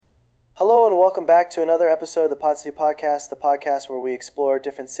welcome back to another episode of the Pod City Podcast, the podcast where we explore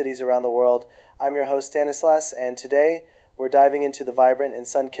different cities around the world. I'm your host, Stanislas, and today we're diving into the vibrant and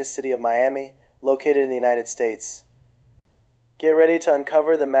sun-kissed city of Miami, located in the United States. Get ready to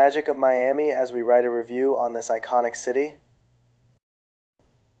uncover the magic of Miami as we write a review on this iconic city.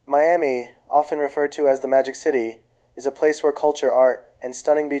 Miami, often referred to as the Magic City, is a place where culture, art, and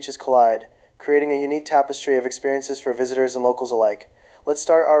stunning beaches collide, creating a unique tapestry of experiences for visitors and locals alike. Let's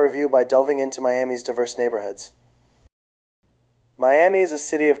start our review by delving into Miami's diverse neighborhoods. Miami is a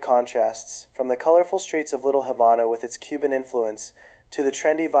city of contrasts, from the colorful streets of Little Havana with its Cuban influence to the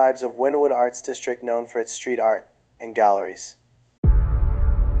trendy vibes of Wynwood Arts District known for its street art and galleries.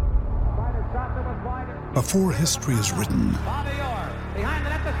 Before history is written,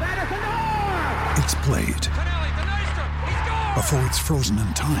 it's played. Before it's frozen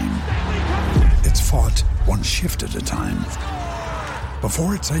in time, it's fought one shift at a time.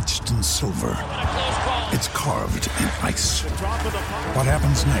 Before it's etched in silver, it's carved in ice. What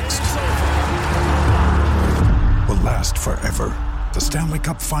happens next will last forever. The Stanley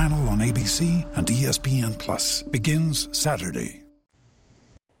Cup Final on ABC and ESPN Plus begins Saturday.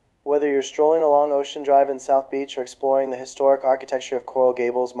 Whether you're strolling along Ocean Drive in South Beach or exploring the historic architecture of Coral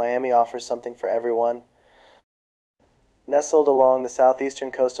Gables, Miami offers something for everyone. Nestled along the southeastern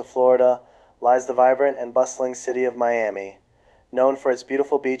coast of Florida lies the vibrant and bustling city of Miami. Known for its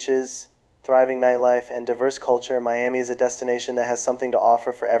beautiful beaches, thriving nightlife, and diverse culture, Miami is a destination that has something to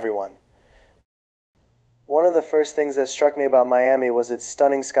offer for everyone. One of the first things that struck me about Miami was its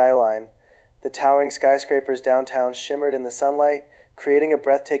stunning skyline. The towering skyscrapers downtown shimmered in the sunlight, creating a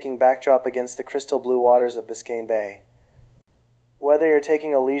breathtaking backdrop against the crystal blue waters of Biscayne Bay. Whether you're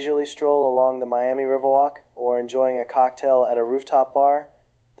taking a leisurely stroll along the Miami Riverwalk or enjoying a cocktail at a rooftop bar,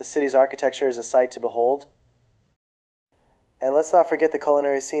 the city's architecture is a sight to behold. And let's not forget the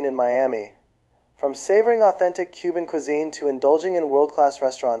culinary scene in Miami. From savoring authentic Cuban cuisine to indulging in world-class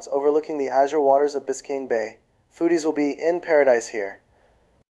restaurants overlooking the azure waters of Biscayne Bay, foodies will be in paradise here.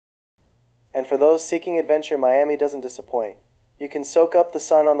 And for those seeking adventure, Miami doesn't disappoint. You can soak up the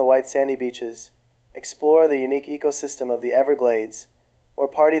sun on the white sandy beaches, explore the unique ecosystem of the Everglades, or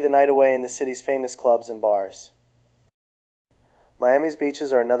party the night away in the city's famous clubs and bars. Miami's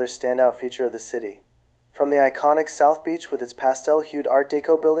beaches are another standout feature of the city. From the iconic South Beach with its pastel-hued Art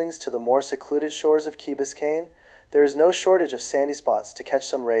Deco buildings to the more secluded shores of Key Biscayne, there is no shortage of sandy spots to catch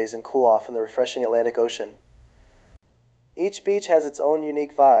some rays and cool off in the refreshing Atlantic Ocean. Each beach has its own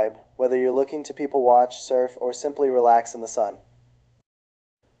unique vibe, whether you're looking to people watch, surf, or simply relax in the sun.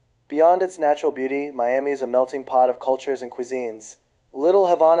 Beyond its natural beauty, Miami is a melting pot of cultures and cuisines. Little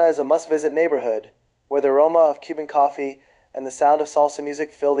Havana is a must-visit neighborhood, where the aroma of Cuban coffee and the sound of salsa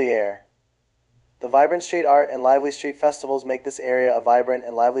music fill the air. The vibrant street art and lively street festivals make this area a vibrant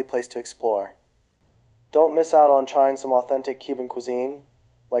and lively place to explore. Don't miss out on trying some authentic Cuban cuisine,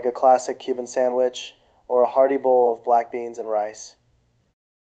 like a classic Cuban sandwich or a hearty bowl of black beans and rice.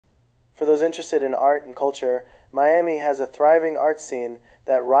 For those interested in art and culture, Miami has a thriving art scene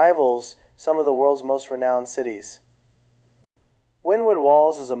that rivals some of the world's most renowned cities. Wynwood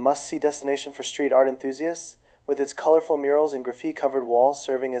Walls is a must-see destination for street art enthusiasts, with its colorful murals and graffiti-covered walls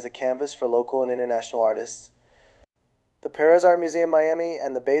serving as a canvas for local and international artists. The Perez Art Museum Miami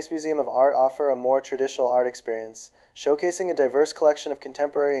and the Base Museum of Art offer a more traditional art experience, showcasing a diverse collection of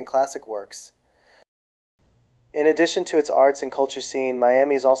contemporary and classic works. In addition to its arts and culture scene,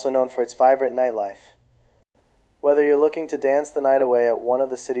 Miami is also known for its vibrant nightlife. Whether you're looking to dance the night away at one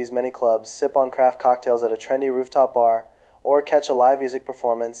of the city's many clubs, sip on craft cocktails at a trendy rooftop bar, or catch a live music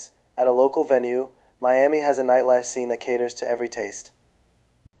performance at a local venue, Miami has a nightlife scene that caters to every taste.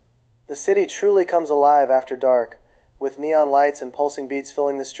 The city truly comes alive after dark, with neon lights and pulsing beats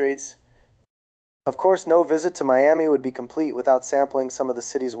filling the streets. Of course, no visit to Miami would be complete without sampling some of the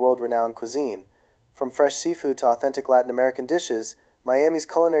city's world-renowned cuisine. From fresh seafood to authentic Latin American dishes, Miami's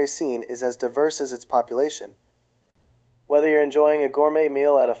culinary scene is as diverse as its population. Whether you're enjoying a gourmet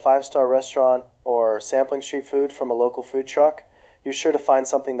meal at a five-star restaurant or sampling street food from a local food truck, you're sure to find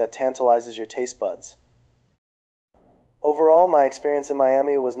something that tantalizes your taste buds. Overall, my experience in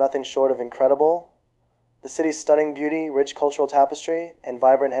Miami was nothing short of incredible. The city's stunning beauty, rich cultural tapestry, and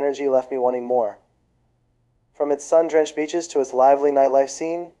vibrant energy left me wanting more. From its sun-drenched beaches to its lively nightlife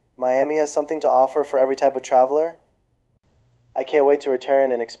scene, Miami has something to offer for every type of traveler. I can't wait to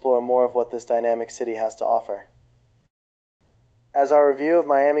return and explore more of what this dynamic city has to offer. As our review of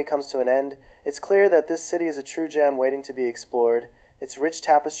Miami comes to an end, it's clear that this city is a true gem waiting to be explored. Its rich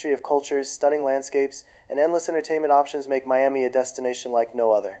tapestry of cultures, stunning landscapes, and endless entertainment options make Miami a destination like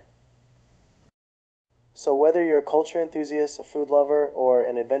no other. So whether you're a culture enthusiast, a food lover, or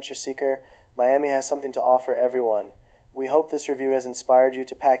an adventure seeker, Miami has something to offer everyone. We hope this review has inspired you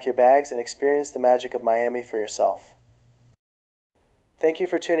to pack your bags and experience the magic of Miami for yourself. Thank you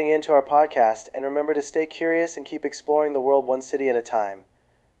for tuning in to our podcast, and remember to stay curious and keep exploring the world one city at a time.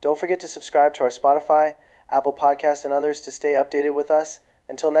 Don't forget to subscribe to our Spotify, Apple Podcasts, and others to stay updated with us.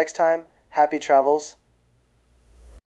 Until next time, happy travels.